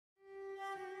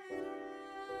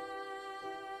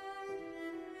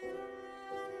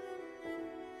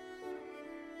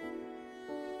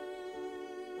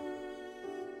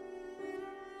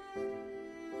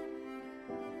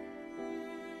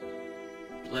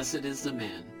Blessed is the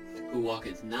man who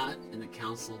walketh not in the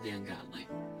counsel of the ungodly,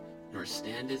 nor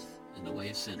standeth in the way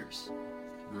of sinners,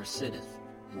 nor sitteth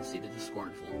in the seat of the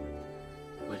scornful.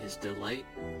 But his delight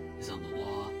is on the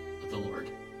law of the Lord,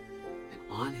 and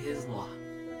on his law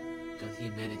doth he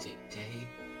meditate day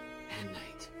and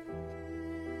night.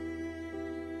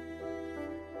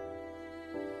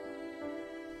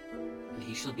 And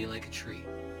he shall be like a tree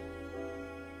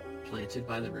planted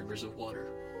by the rivers of water,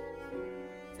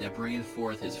 that bringeth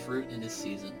forth his fruit in his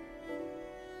season.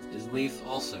 His leaf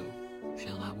also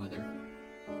shall not wither,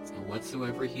 and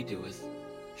whatsoever he doeth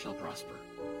shall prosper.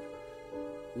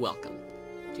 Welcome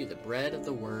to the Bread of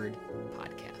the Word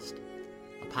podcast,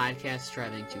 a podcast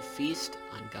striving to feast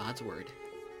on God's Word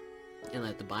and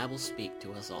let the Bible speak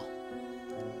to us all.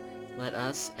 Let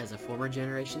us, as a former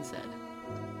generation said,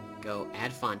 go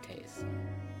ad fontes,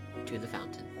 to the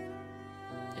fountain,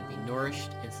 and be nourished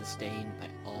and sustained by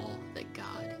all that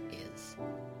God is.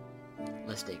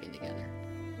 Let's dig in together.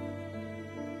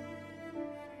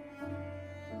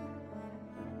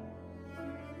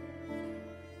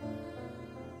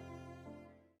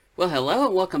 Well, hello,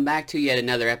 and welcome back to yet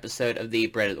another episode of the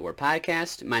Bread of the Word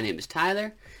podcast. My name is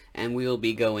Tyler, and we will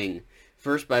be going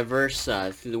verse by verse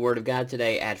through the Word of God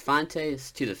today, ad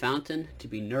fontes, to the fountain, to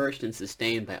be nourished and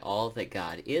sustained by all that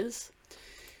God is.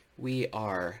 We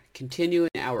are continuing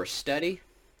our study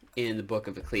in the book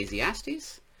of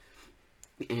Ecclesiastes,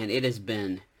 and it's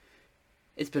been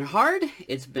hard,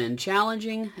 it's been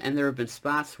challenging, and there have been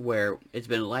spots where it's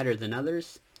been lighter than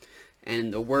others. And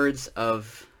in the words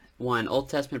of one Old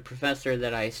Testament professor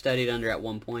that I studied under at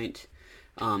one point,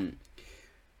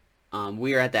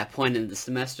 we are at that point in the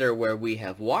semester where we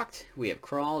have walked, we have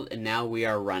crawled, and now we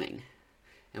are running.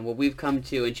 And what we've come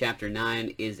to in chapter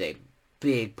 9 is a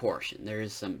big portion. There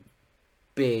is some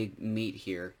big meat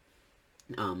here.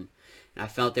 And I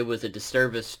felt it was a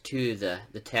disservice to the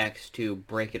text to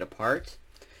break it apart.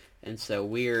 And so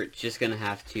we're just going to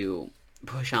have to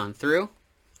push on through.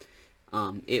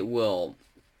 It'll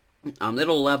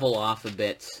level off a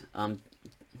bit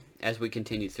as we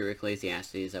continue through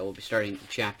Ecclesiastes. I will be starting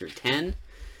chapter 10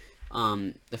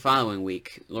 the following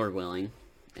week, Lord willing.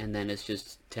 And then it's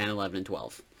just 10, 11, and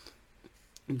 12.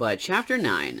 But chapter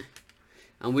 9,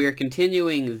 we are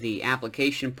continuing the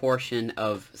application portion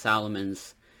of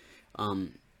Solomon's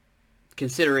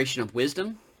consideration of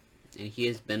wisdom. And he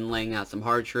has been laying out some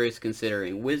hard truths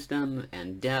considering wisdom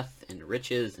and death and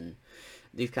riches and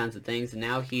these kinds of things. And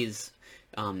now he's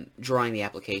drawing the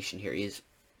application here. He's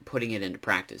putting it into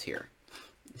practice here.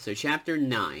 So chapter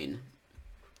 9,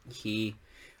 he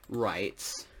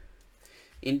writes,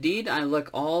 "Indeed, I took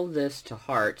all this to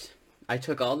heart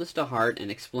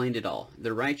and explained it all.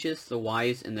 The righteous, the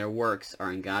wise, and their works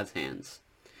are in God's hands.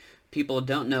 People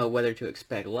don't know whether to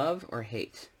expect love or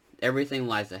hate. Everything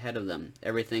lies ahead of them.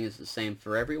 Everything is the same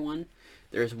for everyone.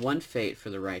 There is one fate for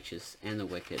the righteous and the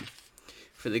wicked,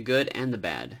 for the good and the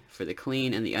bad, for the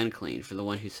clean and the unclean, for the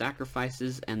one who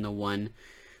sacrifices and the one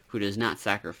who does not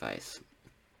sacrifice.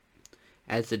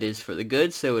 As it is for the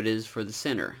good, so it is for the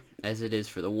sinner. As it is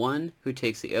for the one who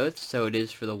takes the oath, so it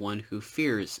is for the one who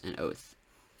fears an oath."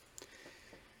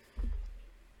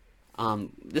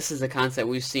 This is a concept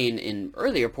we've seen in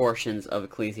earlier portions of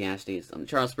Ecclesiastes.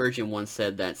 Charles Spurgeon once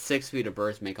said that 6 feet of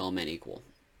birds make all men equal.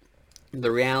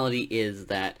 The reality is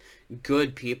that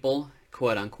good people,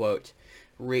 quote unquote,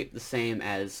 reap the same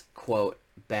as, quote,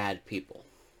 bad people.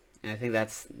 And I think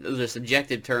those are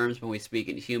subjective terms when we speak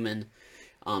in human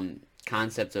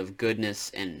concepts of goodness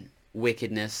and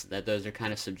wickedness, that those are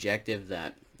kind of subjective,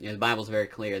 that the Bible's very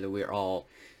clear that we are all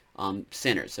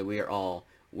sinners, so we are all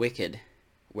wicked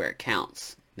where it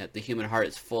counts, that the human heart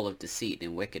is full of deceit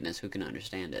and wickedness. Who can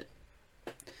understand it?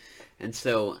 And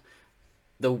so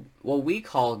what we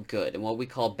call good and what we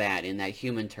call bad in that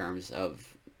human terms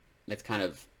of that's kind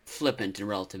of flippant and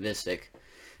relativistic,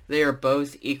 they are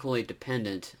both equally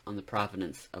dependent on the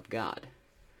providence of God.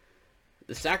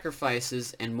 The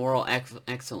sacrifices and moral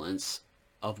excellence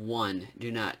of one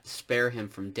do not spare him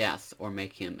from death or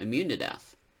make him immune to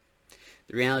death.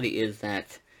 The reality is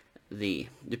that the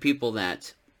people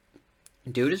that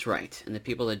do what is right and the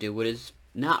people that do what is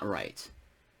not right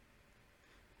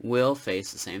will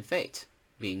face the same fate,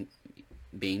 being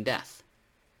death.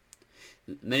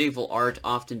 Medieval art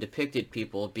often depicted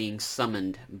people being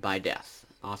summoned by death,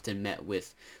 often met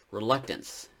with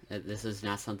reluctance. This is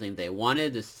not something they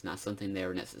wanted, this is not something they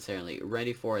were necessarily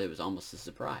ready for, it was almost a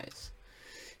surprise.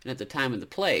 And at the time of the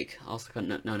plague, also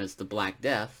known as the Black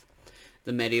Death,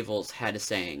 the medievals had a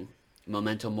saying,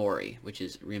 memento mori, which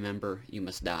is remember you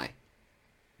must die.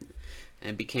 And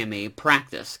it became a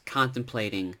practice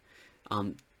contemplating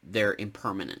their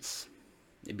impermanence.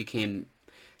 It became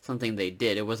something they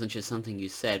did. It wasn't just something you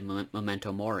said,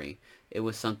 memento mori. It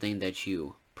was something that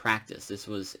you practiced. This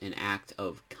was an act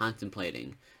of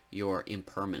contemplating your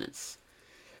impermanence.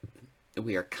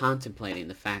 We are contemplating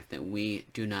the fact that we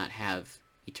do not have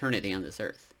eternity on this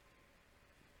earth.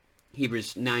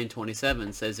 Hebrews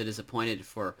 9:27 says it is appointed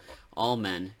for all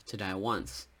men to die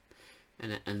once,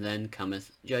 and then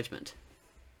cometh judgment.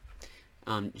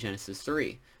 Genesis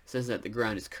 3 says that the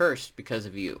ground is cursed because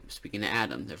of you, speaking to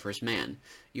Adam, the first man.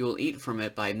 You will eat from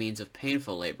it by means of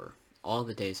painful labor all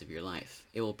the days of your life.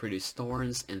 It will produce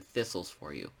thorns and thistles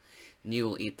for you, and you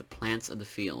will eat the plants of the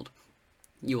field.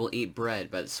 You will eat bread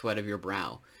by the sweat of your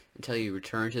brow until you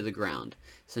return to the ground,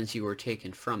 since you were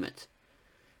taken from it.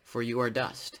 For you are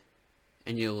dust,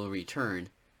 and you will return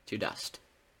to dust.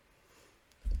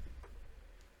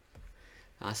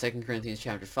 2 Corinthians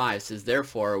chapter 5 says,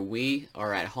 therefore we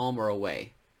are at home or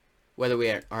away. Whether we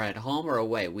are at home or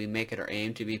away, we make it our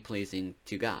aim to be pleasing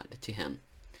to God, to Him.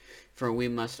 For we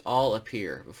must all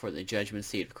appear before the judgment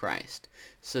seat of Christ,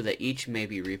 so that each may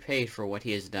be repaid for what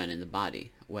he has done in the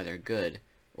body, whether good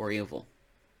or evil.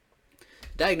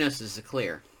 The diagnosis is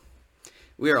clear.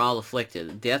 We are all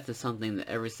afflicted. Death is something that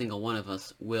every single one of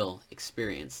us will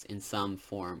experience in some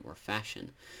form or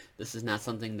fashion. This is not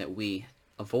something that we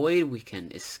avoid, we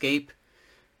can escape.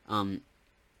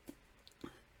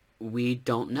 We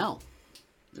don't know.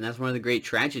 And that's one of the great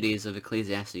tragedies of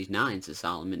Ecclesiastes 9, says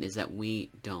Solomon, is that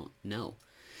we don't know.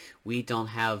 We don't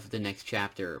have the next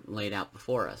chapter laid out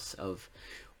before us of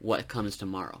what comes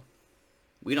tomorrow.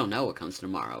 We don't know what comes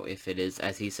tomorrow, if it is,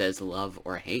 as he says, love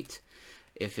or hate,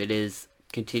 if it is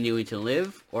continuing to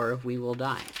live, or if we will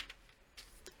die.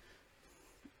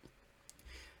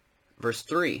 Verse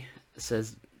 3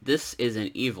 says, this is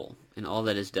an evil in all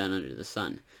that is done under the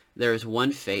sun. There is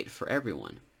one fate for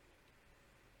everyone.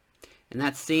 And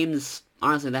that seems,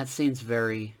 honestly, that seems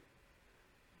very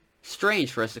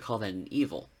strange for us to call that an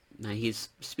evil. Now, he's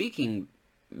speaking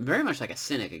very much like a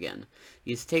cynic again.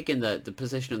 He's taken the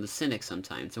position of the cynic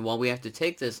sometimes. And while we have to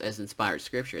take this as inspired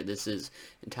scripture, this is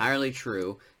entirely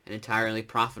true and entirely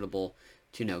profitable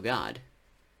to know God.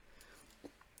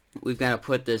 We've got to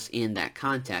put this in that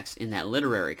context, in that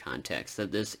literary context,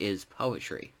 that this is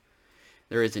poetry.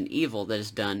 There is an evil that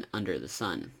is done under the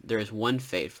sun. There is one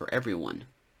fate for everyone.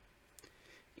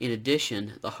 In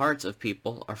addition, the hearts of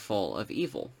people are full of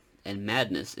evil, and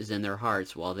madness is in their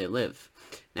hearts while they live.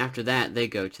 And after that, they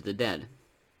go to the dead.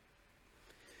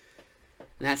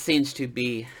 And that seems to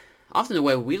be often the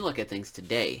way we look at things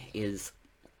today, is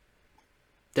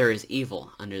there is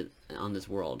evil on this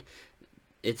world.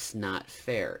 It's not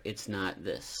fair. It's not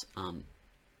this.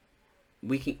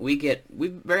 We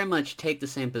very much take the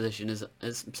same position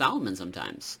as Solomon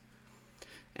sometimes.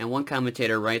 And one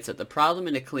commentator writes that the problem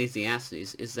in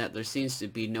Ecclesiastes is that there seems to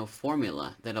be no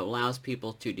formula that allows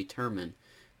people to determine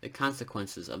the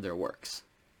consequences of their works.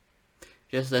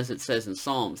 Just as it says in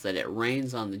Psalms that it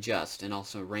rains on the just and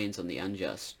also rains on the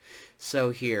unjust, so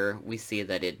here we see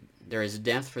that there is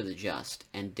death for the just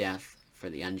and death for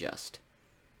the unjust.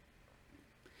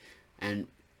 And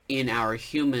in our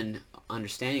human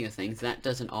understanding of things, that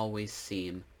doesn't always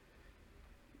seem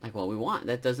like what we want.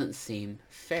 That doesn't seem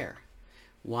fair.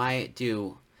 Why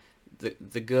do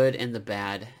the good and the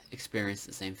bad experience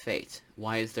the same fate?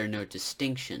 Why is there no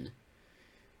distinction?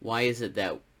 Why is it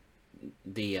that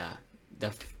the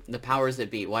powers that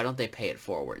be, why don't they pay it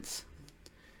forwards?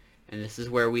 And this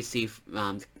is where we see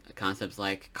concepts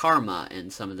like karma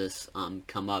and some of this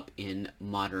come up in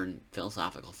modern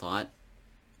philosophical thought.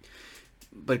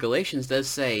 But Galatians does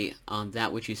say,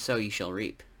 that which you sow you shall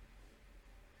reap.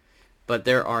 But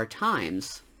there are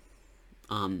times,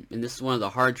 and this is one of the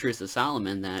hard truths of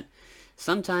Solomon, that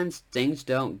sometimes things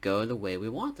don't go the way we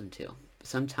want them to.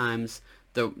 Sometimes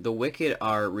the wicked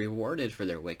are rewarded for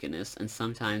their wickedness, and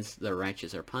sometimes the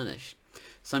righteous are punished.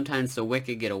 Sometimes the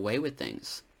wicked get away with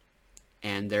things,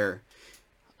 and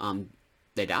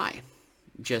they die,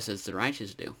 just as the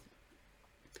righteous do.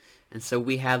 And so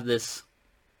we have this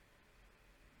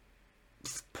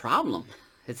problem,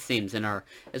 it seems,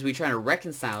 as we try to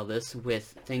reconcile this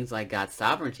with things like God's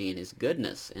sovereignty and His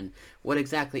goodness, and what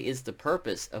exactly is the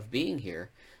purpose of being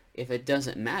here if it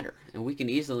doesn't matter. And we can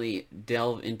easily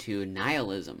delve into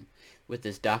nihilism with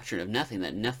this doctrine of nothing,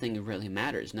 that nothing really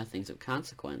matters, nothing's of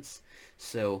consequence,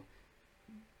 so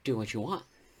do what you want.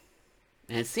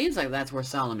 And it seems like that's where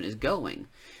Solomon is going,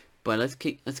 but let's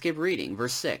keep reading.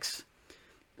 Verse 6.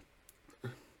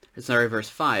 Verse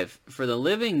 5. For the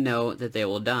living know that they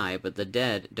will die, but the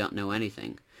dead don't know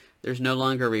anything. There's no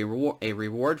longer a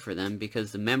reward for them,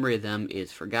 because the memory of them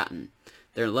is forgotten.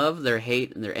 Their love, their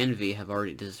hate, and their envy have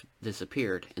already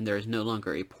disappeared, and there is no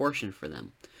longer a portion for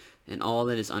them. and all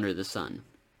that is under the sun.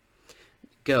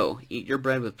 Go, eat your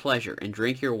bread with pleasure, and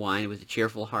drink your wine with a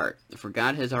cheerful heart, for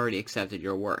God has already accepted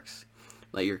your works.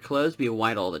 Let your clothes be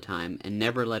white all the time, and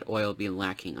never let oil be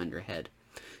lacking on your head.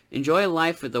 Enjoy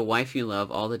life with the wife you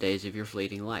love all the days of your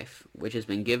fleeting life, which has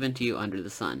been given to you under the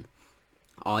sun,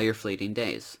 all your fleeting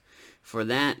days. For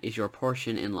that is your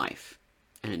portion in life,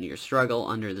 and in your struggle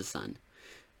under the sun.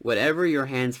 Whatever your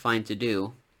hands find to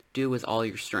do, do with all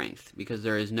your strength, because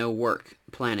there is no work,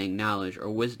 planning, knowledge,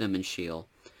 or wisdom in Sheol,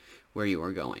 where you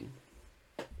are going.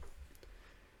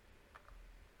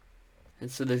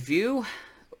 And so the view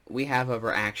we have of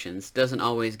our actions doesn't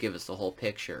always give us the whole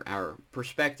picture. Our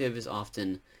perspective is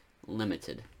often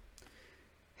limited.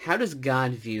 How does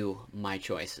God view my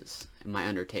choices and my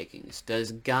undertakings?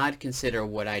 Does God consider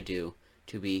what I do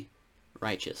to be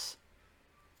righteous?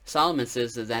 Solomon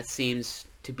says that seems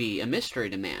to be a mystery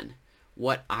to man.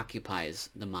 What occupies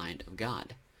the mind of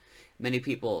God? Many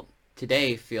people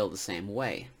today feel the same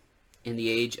way. In the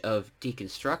age of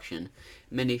deconstruction,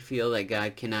 many feel that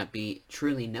God cannot be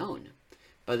truly known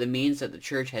by the means that the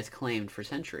church has claimed for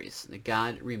centuries, that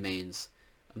God remains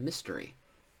a mystery.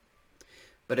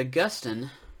 But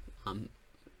Augustine,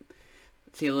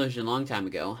 theologian a long time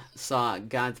ago, saw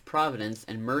God's providence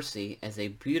and mercy as a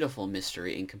beautiful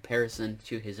mystery in comparison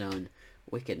to his own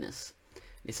wickedness.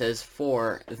 He says,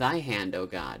 "For thy hand, O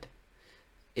God,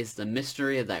 is the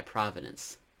mystery of thy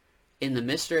providence. In the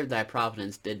mystery of thy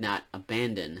providence did not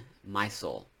abandon my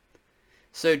soul.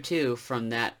 So too, from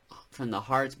the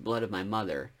heart's blood of my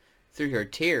mother, through her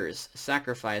tears,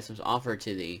 sacrifice was offered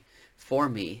to thee for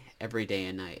me every day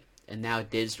and night. And thou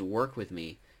didst work with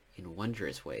me in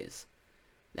wondrous ways.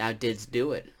 Thou didst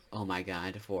do it, O my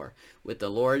God, for with the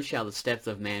Lord shall the steps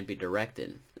of man be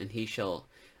directed, and he shall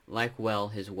like well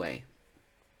his way.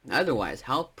 Otherwise,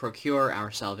 how procure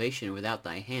our salvation without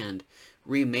thy hand,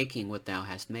 remaking what thou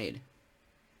hast made?"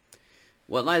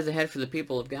 What lies ahead for the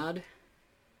people of God?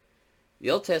 The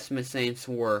Old Testament saints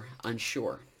were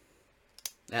unsure.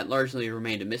 That largely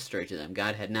remained a mystery to them.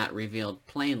 God had not revealed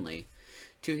plainly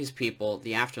to his people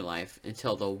the afterlife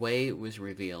until the way was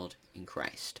revealed in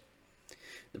Christ.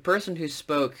 The person who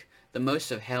spoke the most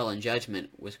of hell and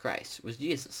judgment was Christ, was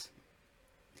Jesus.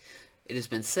 It has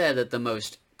been said that the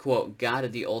most, quote, God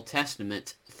of the Old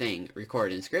Testament thing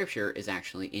recorded in Scripture is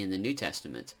actually in the New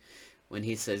Testament, when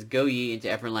he says, "Go ye into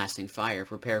everlasting fire,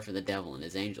 prepare for the devil and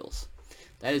his angels."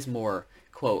 That is more,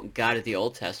 quote, God of the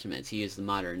Old Testament, to use the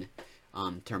modern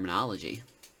terminology,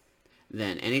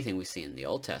 than anything we see in the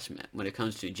Old Testament. When it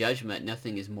comes to judgment,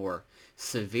 nothing is more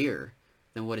severe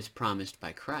than what is promised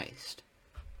by Christ.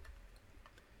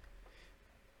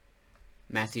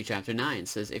 Matthew chapter 9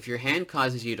 says, "If your hand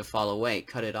causes you to fall away,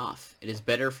 cut it off. It is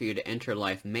better for you to enter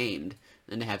life maimed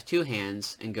than to have two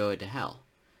hands and go into hell,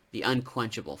 the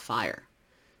unquenchable fire.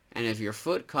 And if your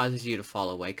foot causes you to fall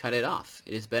away, cut it off.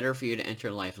 It is better for you to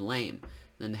enter life lame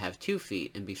than to have 2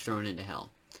 feet and be thrown into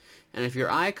hell. And if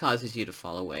your eye causes you to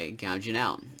fall away, gouge it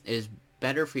out. It is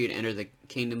better for you to enter the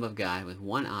kingdom of God with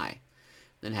 1 eye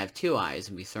than have 2 eyes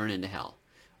and be thrown into hell,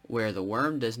 where the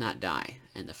worm does not die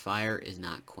and the fire is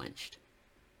not quenched."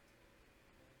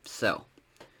 So,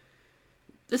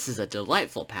 this is a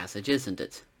delightful passage, isn't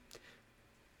it?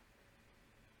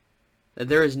 That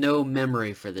there is no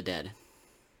memory for the dead.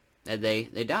 That they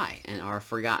die and are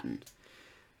forgotten.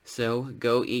 So,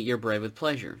 go eat your bread with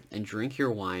pleasure, and drink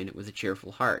your wine with a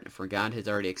cheerful heart, for God has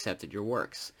already accepted your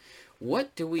works.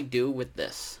 What do we do with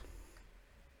this?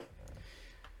 It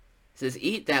says,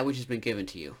 "Eat that which has been given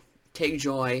to you. Take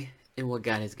joy in what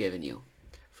God has given you,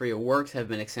 for your works have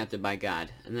been accepted by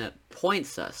God." And that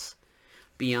points us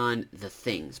beyond the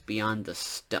things, beyond the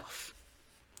stuff.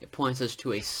 It points us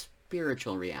to a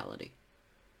spiritual reality.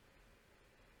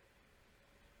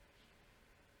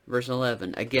 Verse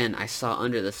 11, "Again I saw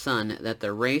under the sun that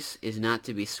the race is not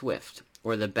to be swift,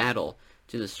 or the battle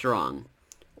to the strong,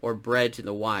 or bread to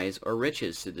the wise, or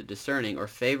riches to the discerning, or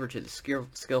favor to the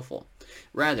skillful.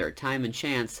 Rather, time and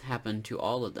chance happen to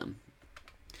all of them.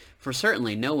 For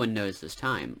certainly no one knows this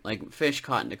time. Like fish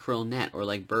caught in a cruel net, or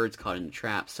like birds caught in a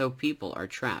trap, so people are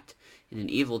trapped in an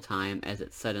evil time as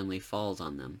it suddenly falls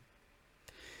on them."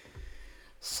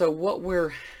 So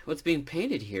what's being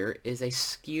painted here is a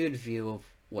skewed view of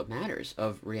what matters,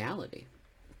 of reality.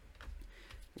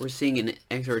 We're seeing an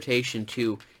exhortation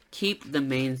to keep the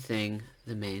main thing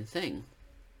the main thing.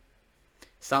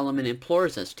 Solomon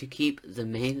implores us to keep the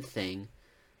main thing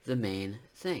the main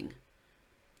thing.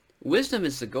 Wisdom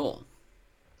is the goal.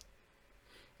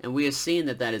 And we have seen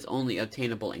that that is only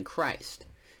obtainable in Christ.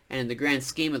 And in the grand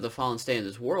scheme of the fallen state of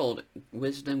this world,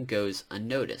 wisdom goes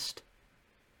unnoticed.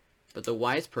 But the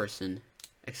wise person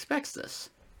expects this.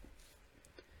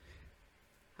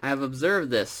 I have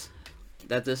observed this,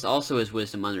 that this also is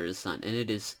wisdom under the sun, and it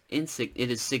is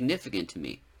significant to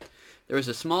me. There was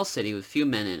a small city with few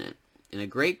men in it, and a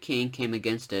great king came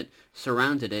against it,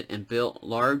 surrounded it, and built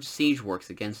large siege works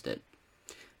against it.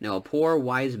 Now a poor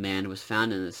wise man was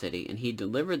found in the city, and he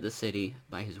delivered the city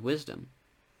by his wisdom.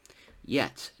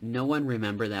 Yet no one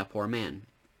remembered that poor man.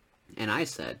 And I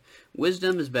said,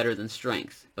 wisdom is better than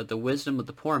strength, but the wisdom of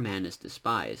the poor man is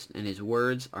despised, and his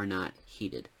words are not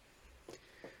heeded.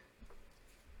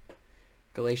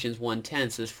 Galatians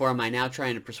 1:10 says, for am I now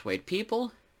trying to persuade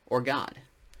people or God?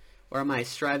 Or am I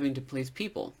striving to please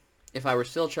people? If I were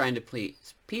still trying to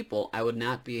please people, I would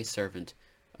not be a servant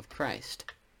of Christ.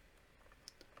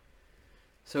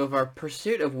 So if our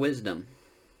pursuit of wisdom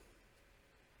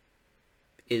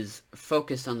is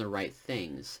focused on the right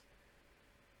things,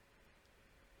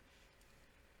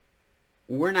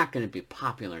 we're not going to be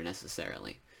popular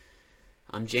necessarily.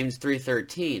 James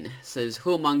 3:13 says,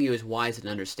 who among you is wise and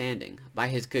understanding? By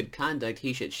his good conduct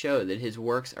he should show that his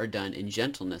works are done in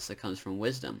gentleness that comes from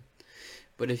wisdom.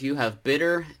 But if you have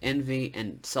bitter envy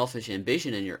and selfish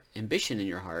ambition in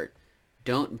your heart,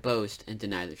 don't boast and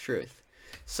deny the truth.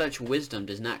 Such wisdom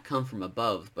does not come from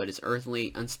above, but is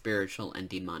earthly, unspiritual, and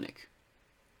demonic.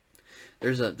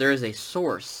 There is a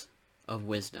source of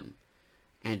wisdom,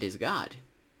 and it is God.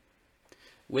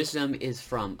 Wisdom is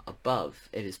from above.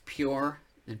 It is pure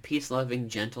and peace-loving,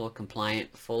 gentle,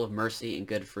 compliant, full of mercy and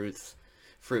good fruits,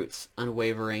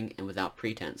 unwavering and without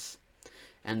pretense.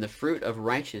 And the fruit of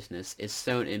righteousness is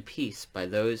sown in peace by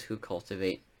those who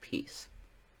cultivate peace.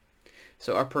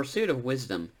 So our pursuit of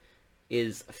wisdom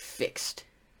is fixed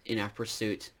in our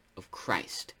pursuit of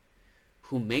Christ,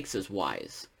 who makes us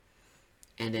wise,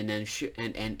 and an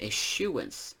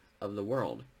eschewance of the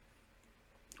world.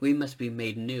 We must be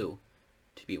made new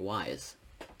to be wise.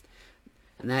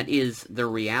 And that is the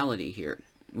reality here.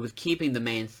 With keeping the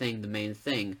main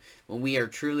thing, when we are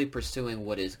truly pursuing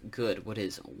what is good, what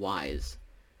is wise,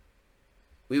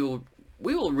 we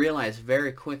will realize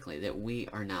very quickly that we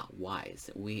are not wise,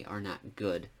 that we are not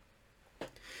good.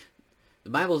 The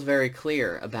Bible is very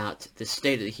clear about the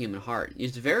state of the human heart. It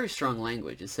uses very strong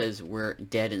language. It says we're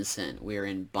dead in sin. We are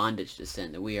in bondage to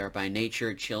sin. That we are by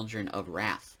nature children of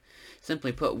wrath.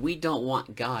 Simply put, we don't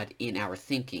want God in our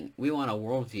thinking. We want a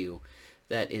worldview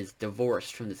that is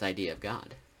divorced from this idea of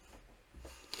God.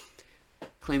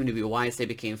 Claiming to be wise, they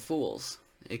became fools.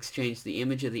 Exchanged the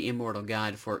image of the immortal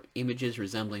God for images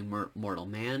resembling mortal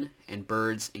man and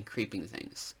birds and creeping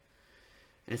things.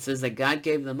 And it says that God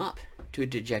gave them up to a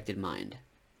dejected mind.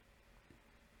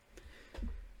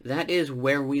 That is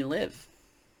where we live.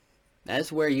 That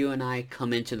is where you and I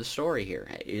come into the story here.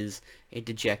 Is a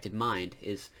dejected mind,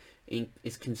 is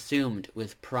consumed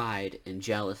with pride and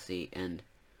jealousy and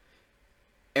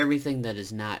everything that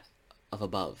is not of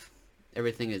above.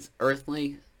 Everything is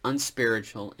earthly,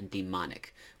 unspiritual, and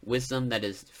demonic. Wisdom that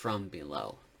is from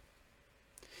below.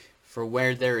 For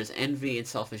where there is envy and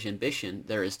selfish ambition,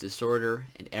 there is disorder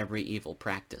and every evil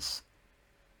practice.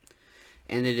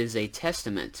 And it is a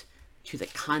testament to the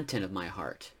content of my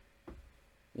heart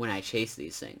when I chase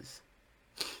these things.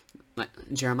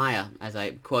 Jeremiah, as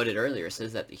I quoted earlier,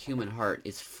 says that the human heart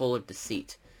is full of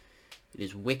deceit. It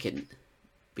is wicked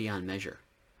beyond measure.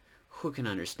 Who can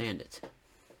understand it?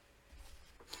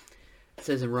 It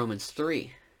says in Romans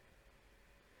 3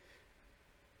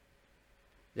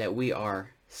 that we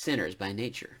are sinners by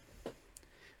nature.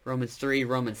 Romans 3,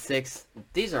 Romans 6,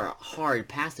 these are hard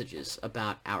passages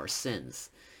about our sins,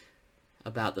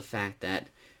 about the fact that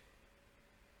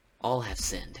all have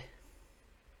sinned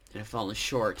and have fallen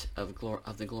short of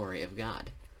the glory of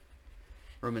God.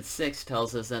 Romans 6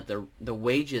 tells us that the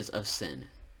wages of sin,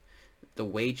 the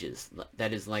wages,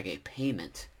 that is like a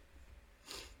payment,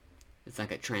 it's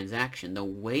like a transaction, the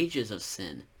wages of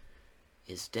sin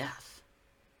is death.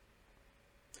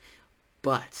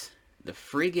 But the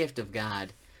free gift of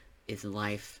God is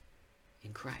life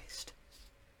in Christ.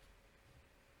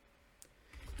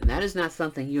 And that is not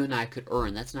something you and I could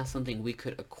earn. That's not something we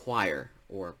could acquire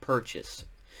or purchase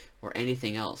or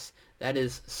anything else. That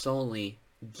is solely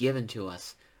given to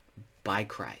us by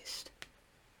Christ.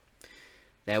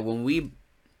 That when we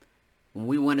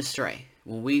went astray,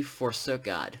 when we forsook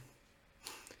God,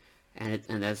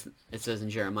 and as it says in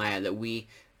Jeremiah, that we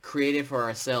created for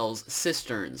ourselves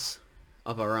cisterns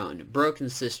of our own, broken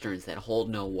cisterns that hold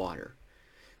no water.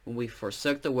 When we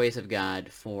forsook the ways of God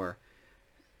for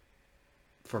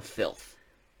filth,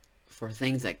 for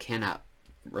things that cannot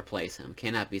replace him,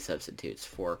 cannot be substitutes,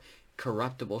 for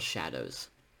corruptible shadows,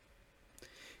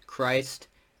 Christ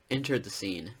entered the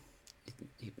scene.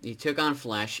 He took on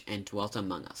flesh and dwelt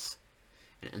among us.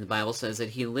 And the Bible says that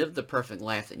he lived the perfect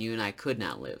life that you and I could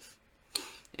not live.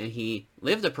 And he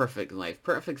lived a perfect life,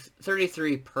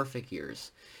 33 perfect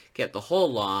years, kept the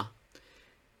whole law,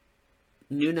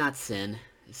 knew not sin,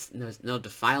 no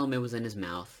defilement was in his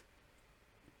mouth,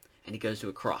 and he goes to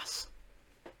a cross.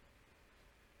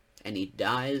 And he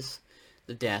dies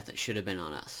the death that should have been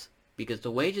on us, because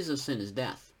the wages of sin is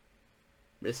death.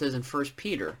 But it says in 1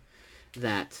 Peter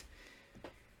that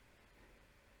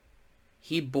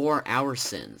he bore our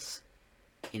sins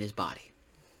in his body.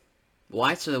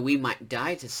 Why? So that we might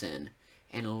die to sin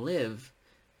and live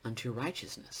unto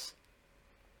righteousness.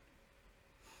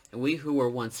 And we who were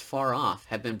once far off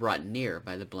have been brought near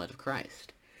by the blood of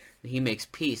Christ. And he makes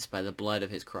peace by the blood of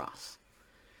his cross.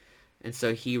 And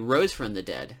so he rose from the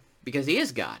dead, because he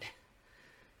is God.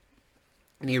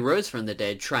 And he rose from the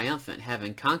dead triumphant,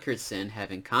 having conquered sin,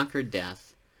 having conquered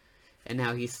death. And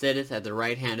now he sitteth at the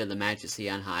right hand of the majesty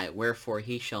on high, where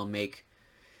he shall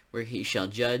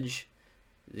judge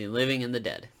the living and the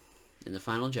dead in the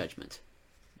final judgment.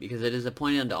 Because it is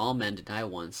appointed unto all men to die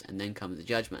once, and then comes the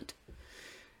judgment.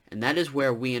 And that is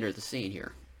where we enter the scene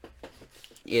here,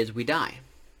 is we die.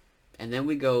 And then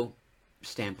we go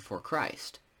stand before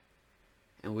Christ.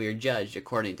 And we are judged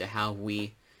according to how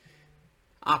we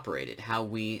operated, how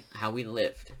we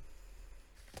lived.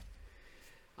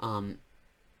 And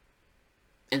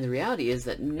the reality is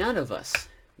that none of us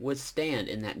would stand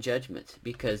in that judgment,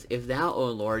 because if thou, O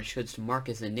Lord, shouldst mark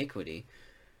his iniquity,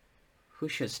 who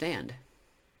should stand?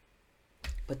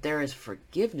 But there is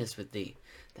forgiveness with thee,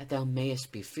 that thou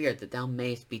mayest be feared, that thou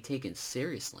mayest be taken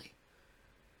seriously.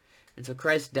 And so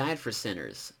Christ died for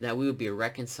sinners, that we would be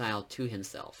reconciled to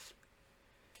himself.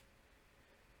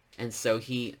 And so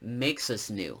he makes us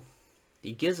new.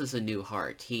 He gives us a new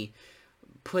heart. He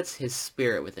puts his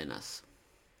Spirit within us.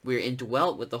 We are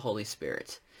indwelt with the Holy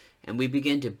Spirit, and we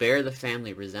begin to bear the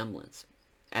family resemblance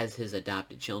as his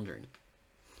adopted children.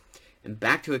 And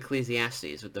back to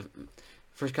Ecclesiastes with the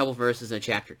first couple verses of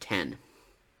chapter 10.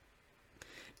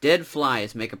 Dead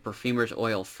flies make a perfumer's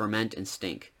oil ferment and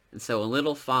stink, and so a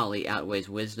little folly outweighs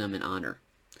wisdom and honor.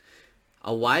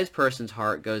 A wise person's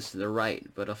heart goes to the right,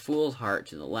 but a fool's heart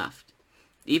to the left.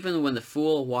 Even when the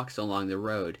fool walks along the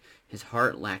road, his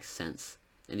heart lacks sense,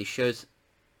 and he shows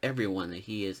everyone that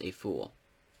he is a fool.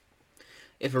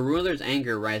 If a ruler's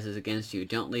anger rises against you,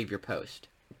 don't leave your post,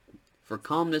 for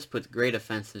calmness puts great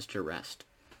offenses to rest.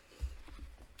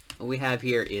 What we have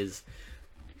here is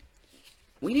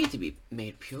we need to be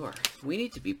made pure. We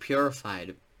need to be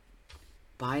purified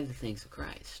by the things of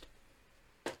Christ.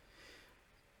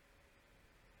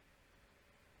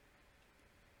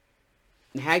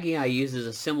 Haggai uses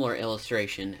a similar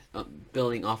illustration,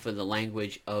 building off of the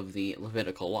language of the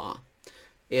Levitical law.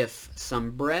 If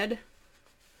some bread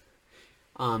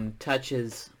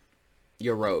touches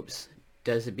your robes,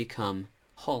 does it become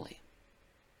holy?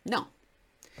 No.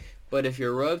 But if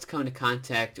your robes come into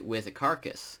contact with a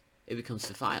carcass, it becomes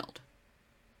defiled.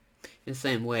 In the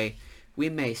same way, we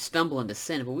may stumble into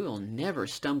sin, but we will never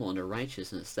stumble into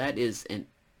righteousness. That is an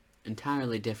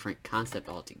entirely different concept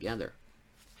altogether.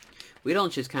 We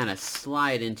don't just kind of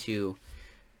slide into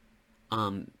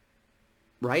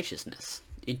righteousness,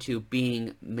 into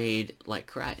being made like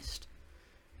Christ.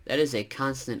 That is a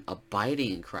constant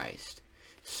abiding in Christ,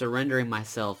 surrendering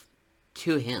myself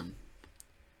to him.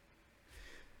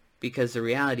 Because the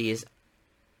reality is,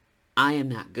 I am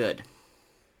not good,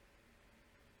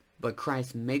 but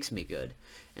Christ makes me good,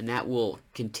 and that will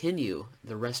continue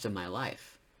the rest of my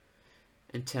life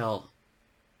until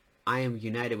I am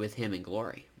united with him in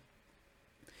glory,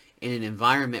 in an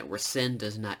environment where sin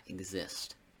does not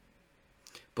exist.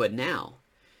 But now,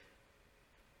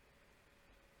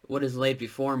 what is laid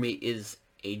before me is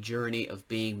a journey of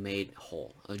being made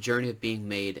whole, a journey of being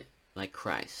made like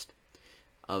Christ,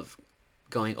 of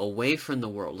going away from the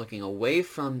world, looking away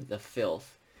from the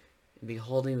filth, and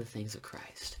beholding the things of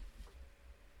Christ.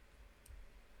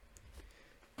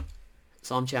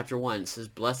 Psalm chapter 1 says,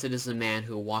 Blessed is the man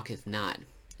who walketh not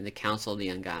in the counsel of the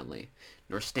ungodly,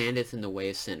 nor standeth in the way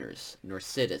of sinners, nor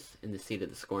sitteth in the seat of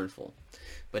the scornful.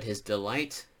 But his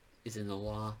delight is in the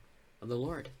law of the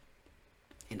Lord,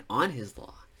 and on his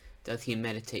law doth he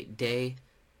meditate day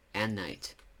and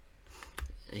night.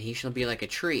 And he shall be like a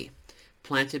tree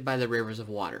planted by the rivers of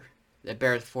water, that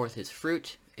beareth forth his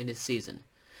fruit in his season.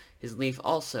 His leaf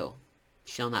also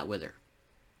shall not wither,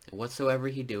 and whatsoever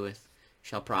he doeth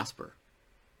shall prosper.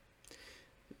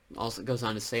 Also goes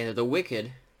on to say that the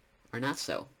wicked are not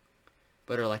so,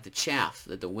 but are like the chaff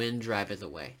that the wind driveth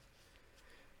away.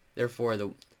 Therefore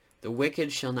the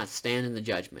wicked shall not stand in the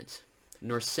judgment,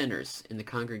 nor sinners in the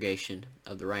congregation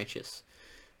of the righteous.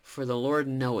 For the Lord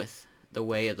knoweth the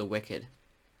way of the wicked,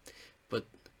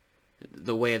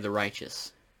 the way of the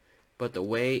righteous, but the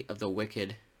way of the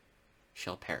wicked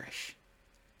shall perish.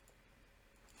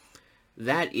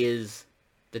 That is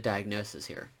the diagnosis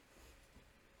here.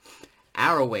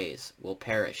 Our ways will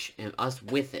perish, and us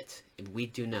with it, if we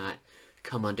do not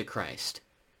come unto Christ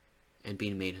and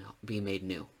be made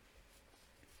new.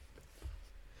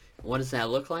 What does that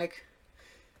look like?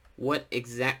 What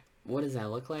does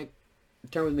that look like?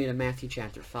 Turn with me to Matthew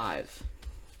chapter 5.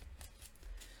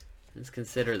 Let's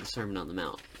consider the Sermon on the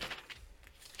Mount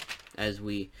as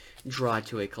we draw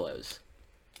to a close.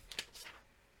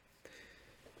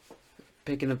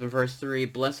 Picking up in verse 3,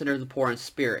 Blessed are the poor in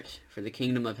spirit, for the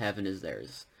kingdom of heaven is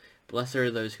theirs. Blessed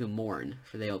are those who mourn,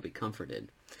 for they will be comforted.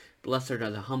 Blessed are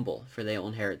the humble, for they will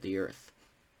inherit the earth.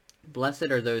 Blessed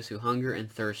are those who hunger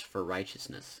and thirst for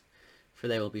righteousness, for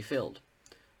they will be filled.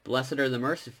 Blessed are the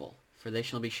merciful, for they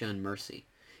shall be shown mercy.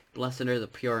 Blessed are the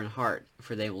pure in heart,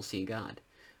 for they will see God.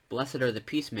 Blessed are the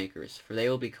peacemakers, for they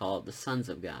will be called the sons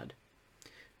of God.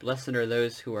 Blessed are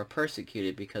those who are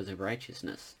persecuted because of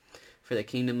righteousness, for the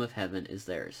kingdom of heaven is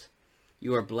theirs.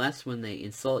 You are blessed when they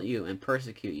insult you and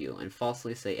persecute you and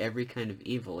falsely say every kind of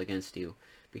evil against you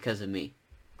because of me.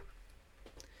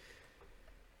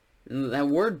 That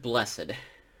word blessed,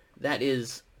 that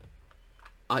is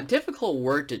a difficult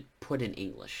word to put in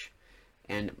English.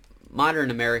 And modern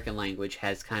American language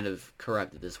has kind of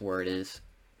corrupted this word and is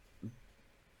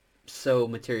so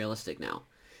materialistic now.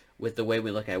 With the way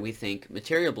we look at it, we think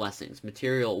material blessings,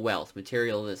 material wealth,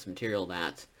 material this, material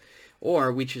that.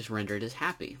 Or we just render it as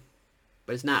happy.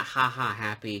 But it's not ha-ha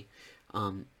happy.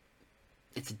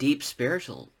 It's deep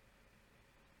spiritual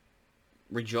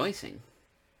rejoicing.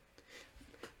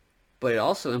 But it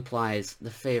also implies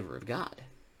the favor of God.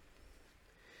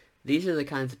 These are the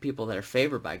kinds of people that are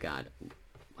favored by God.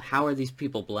 How are these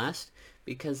people blessed?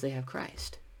 Because they have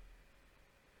Christ.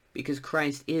 Because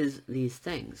Christ is these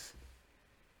things.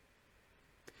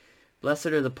 Blessed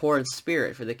are the poor in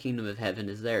spirit, for the kingdom of heaven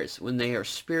is theirs. When they are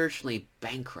spiritually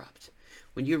bankrupt,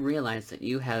 when you realize that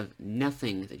you have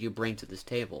nothing that you bring to this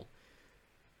table,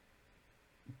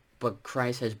 but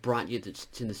Christ has brought you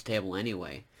to this table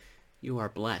anyway, you are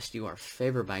blessed. You are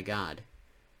favored by God,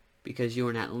 because you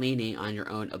are not leaning on your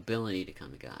own ability to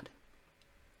come to God.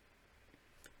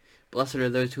 Blessed are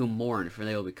those who mourn, for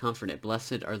they will be comforted.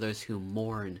 Blessed are those who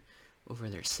mourn over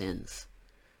their sins,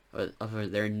 over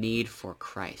their need for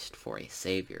Christ, for a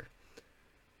Savior.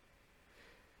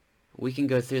 We can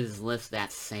go through this list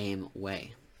that same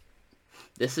way.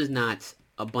 This is not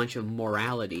a bunch of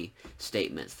morality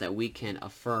statements that we can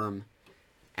affirm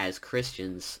as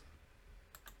Christians,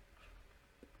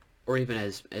 or even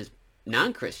as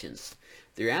non-Christians.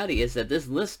 The reality is that this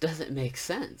list doesn't make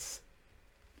sense.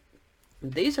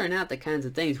 These are not the kinds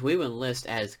of things we would list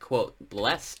as, quote,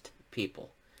 blessed people,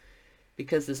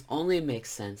 because this only makes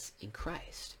sense in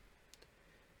Christ.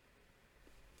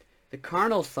 The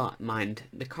carnal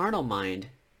mind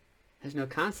has no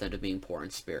concept of being poor in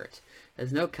spirit,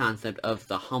 has no concept of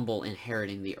the humble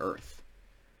inheriting the earth,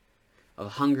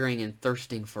 of hungering and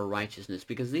thirsting for righteousness,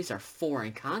 because these are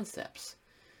foreign concepts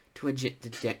to a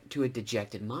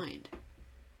dejected mind.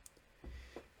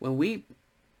 When we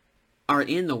are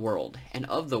in the world and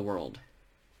of the world,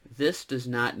 this does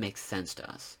not make sense to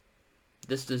us.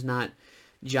 This does not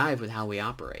jive with how we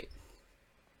operate.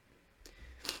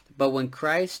 But when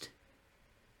Christ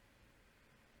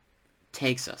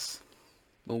takes us,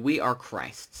 when we are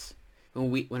Christ's,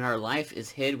 when our life is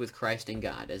hid with Christ in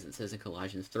God, as it says in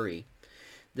Colossians 3,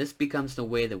 this becomes the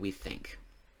way that we think.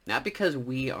 Not because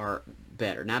we are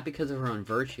better, not because of our own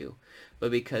virtue,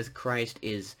 but because Christ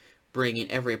is bringing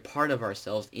every part of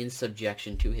ourselves in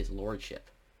subjection to his lordship.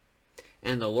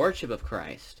 And the lordship of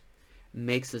Christ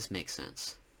makes this make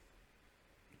sense,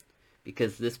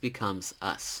 because this becomes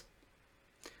us.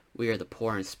 We are the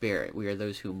poor in spirit. We are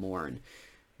those who mourn.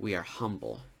 We are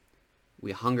humble.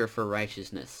 We hunger for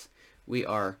righteousness. We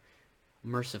are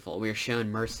merciful. We are shown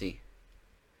mercy.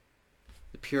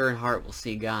 The pure in heart will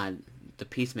see God. The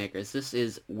peacemakers. This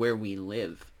is where we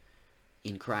live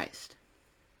in Christ.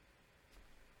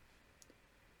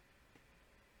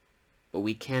 But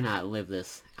we cannot live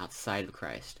this outside of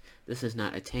Christ. This is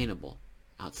not attainable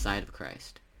outside of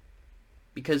Christ,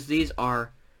 because these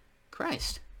are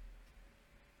Christ.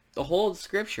 The whole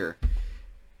Scripture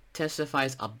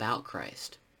testifies about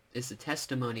Christ. It's the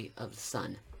testimony of the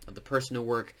Son, of the personal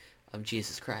work of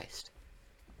Jesus Christ.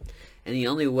 And the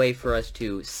only way for us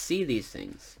to see these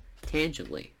things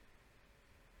tangibly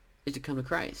is to come to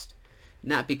Christ.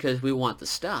 Not because we want the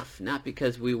stuff, not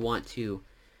because we want to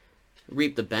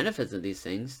reap the benefits of these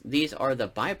things. These are the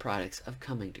byproducts of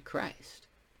coming to Christ.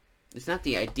 It's not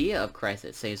the idea of Christ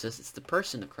that saves us, it's the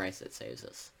person of Christ that saves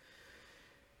us.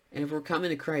 And if we're coming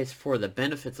to Christ for the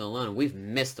benefits alone, we've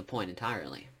missed the point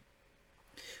entirely.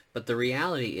 But the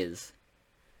reality is,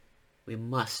 we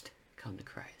must come to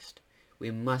Christ.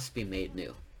 We must be made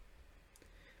new.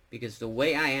 Because the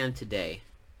way I am today,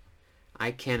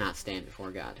 I cannot stand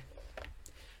before God.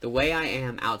 The way I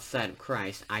am outside of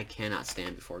Christ, I cannot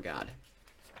stand before God.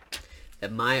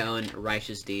 That my own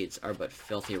righteous deeds are but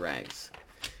filthy rags.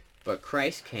 But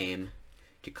Christ came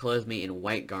to clothe me in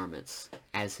white garments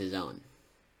as his own.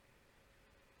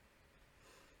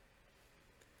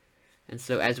 And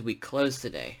so as we close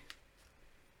today,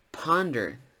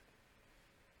 ponder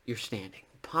your standing.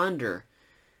 Ponder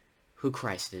who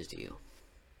Christ is to you.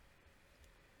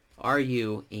 Are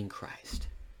you in Christ?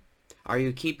 Are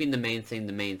you keeping the main thing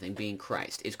being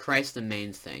Christ? Is Christ the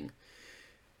main thing?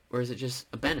 Or is it just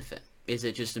a benefit? Is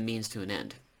it just a means to an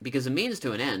end? Because a means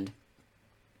to an end,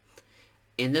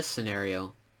 in this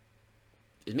scenario,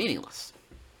 is meaningless.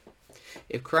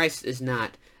 If Christ is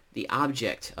not the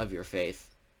object of your faith,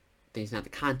 then he's not the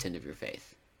content of your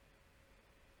faith.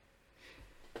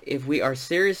 If we are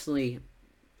seriously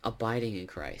abiding in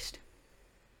Christ,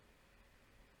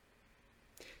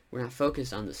 we're not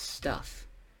focused on the stuff.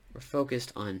 We're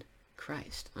focused on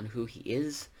Christ, on who he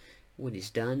is, what he's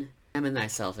done. Examine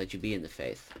thyself that you be in the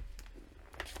faith.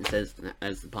 It says,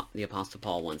 as the Apostle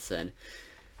Paul once said,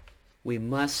 we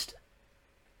must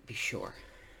be sure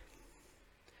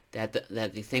that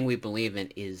the thing we believe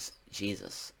in is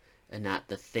Jesus, and not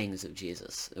the things of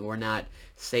Jesus. We're not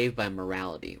saved by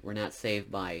morality. We're not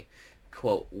saved by,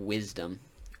 quote, wisdom.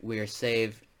 We are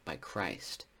saved by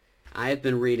Christ. I have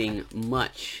been reading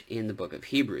much in the book of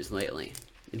Hebrews lately,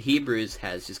 and Hebrews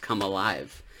has just come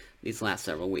alive these last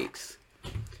several weeks.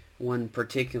 One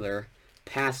particular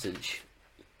passage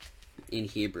in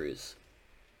Hebrews.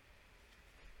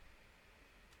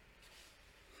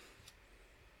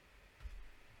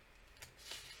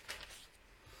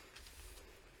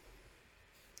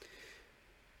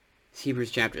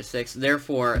 Hebrews chapter 6,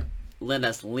 therefore let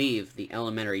us leave the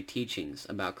elementary teachings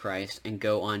about Christ and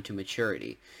go on to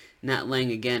maturity, not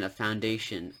laying again a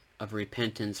foundation of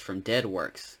repentance from dead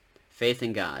works, faith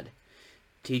in God,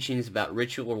 teachings about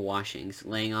ritual washings,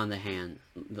 laying on of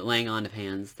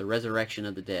hands, the resurrection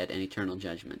of the dead, and eternal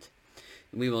judgment.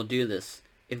 And we will do this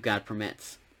if God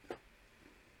permits.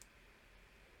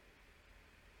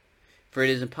 For it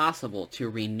is impossible to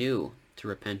renew to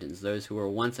repentance those who were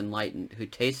once enlightened, who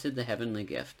tasted the heavenly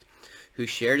gift, who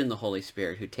shared in the Holy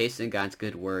Spirit, who tasted God's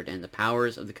good word and the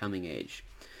powers of the coming age,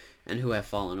 and who have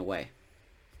fallen away.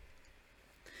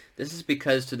 This is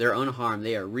because to their own harm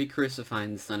they are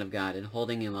re-crucifying the Son of God and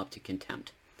holding him up to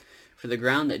contempt. For the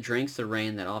ground that drinks the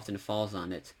rain that often falls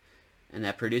on it, and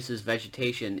that produces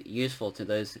vegetation useful to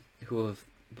those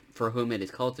for whom it is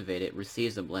cultivated,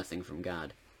 receives a blessing from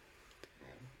God.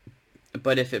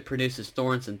 But if it produces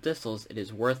thorns and thistles, it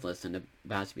is worthless and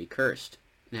about to be cursed,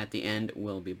 and at the end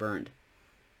will be burned.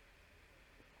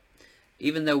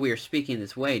 Even though we are speaking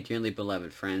this way, dearly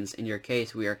beloved friends, in your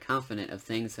case we are confident of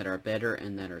things that are better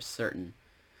and that are certain,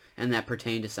 and that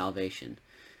pertain to salvation.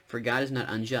 For God is not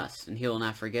unjust, and he will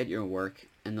not forget your work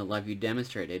and the love you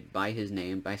demonstrated by his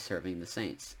name by serving the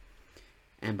saints,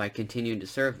 and by continuing to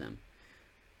serve them.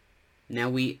 Now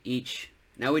we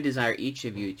desire each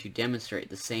of you to demonstrate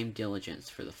the same diligence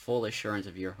for the full assurance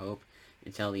of your hope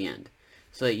until the end,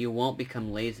 so that you won't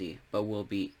become lazy, but will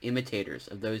be imitators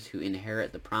of those who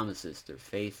inherit the promises through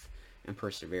faith and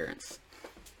perseverance.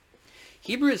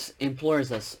 Hebrews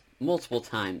implores us multiple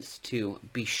times to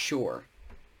be sure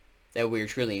that we are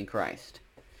truly in Christ,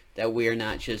 that we are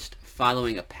not just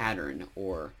following a pattern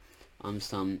or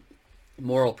some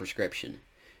moral prescription.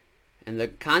 And the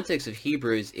context of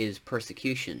Hebrews is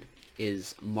persecution,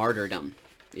 is martyrdom.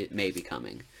 It may be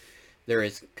coming. There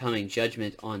is coming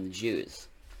judgment on the Jews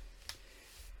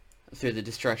through the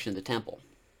destruction of the temple.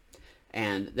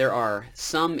 And there are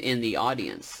some in the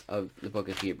audience of the book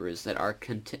of Hebrews that are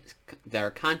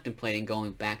contemplating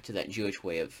going back to that Jewish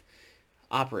way of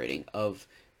operating, of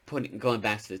going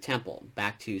back to the temple,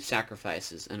 back to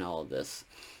sacrifices and all of this.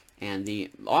 And the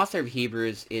author of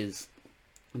Hebrews is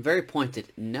very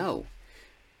pointed, no.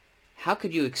 How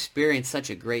could you experience such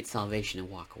a great salvation and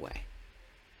walk away?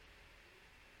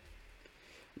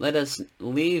 Let us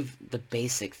leave the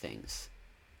basic things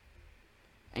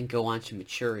and go on to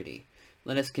maturity.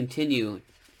 Let us continue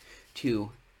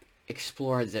to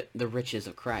explore the riches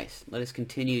of Christ. Let us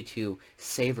continue to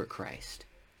savor Christ,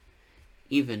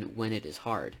 even when it is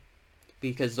hard.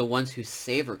 Because the ones who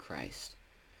savor Christ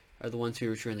are the ones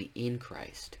who are truly in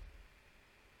Christ.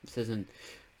 It says in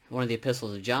one of the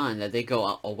epistles of John that they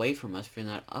go away from us, for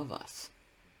not of us.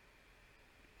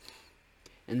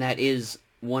 And that is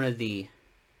one of the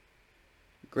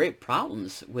great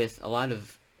problems with a lot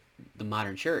of the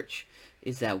modern church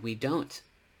is that we don't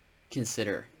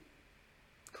consider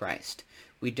Christ.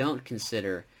 We don't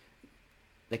consider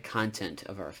the content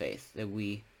of our faith. That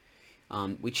we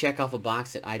check off a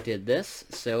box that I did this,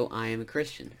 so I am a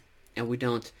Christian. And we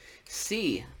don't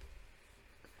see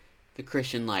the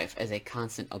Christian life as a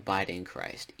constant abiding in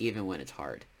Christ, even when it's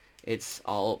hard. It's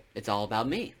all about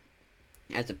me,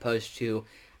 as opposed to,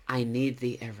 I need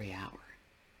thee every hour.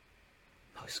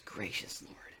 Most gracious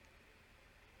Lord.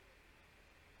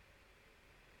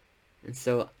 And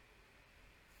so,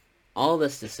 all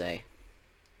this to say,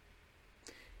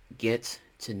 get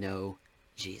to know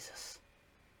Jesus.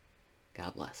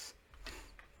 God bless.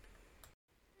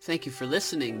 Thank you for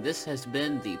listening. This has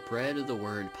been the Bread of the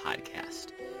Word podcast.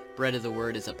 Bread of the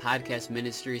Word is a podcast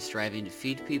ministry striving to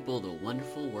feed people the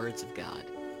wonderful words of God,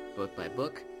 book by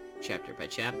book, chapter by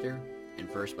chapter,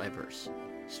 and verse by verse,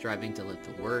 striving to let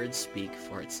the Word speak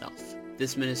for itself.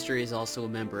 This ministry is also a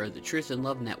member of the Truth and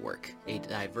Love Network, a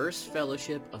diverse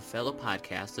fellowship of fellow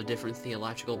podcasts of different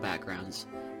theological backgrounds,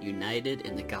 united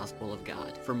in the gospel of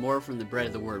God. For more from the Bread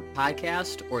of the Word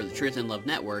podcast or the Truth and Love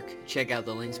Network, check out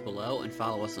the links below and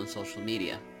follow us on social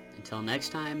media. Until next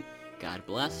time, God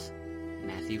bless.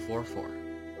 Matthew 4:4.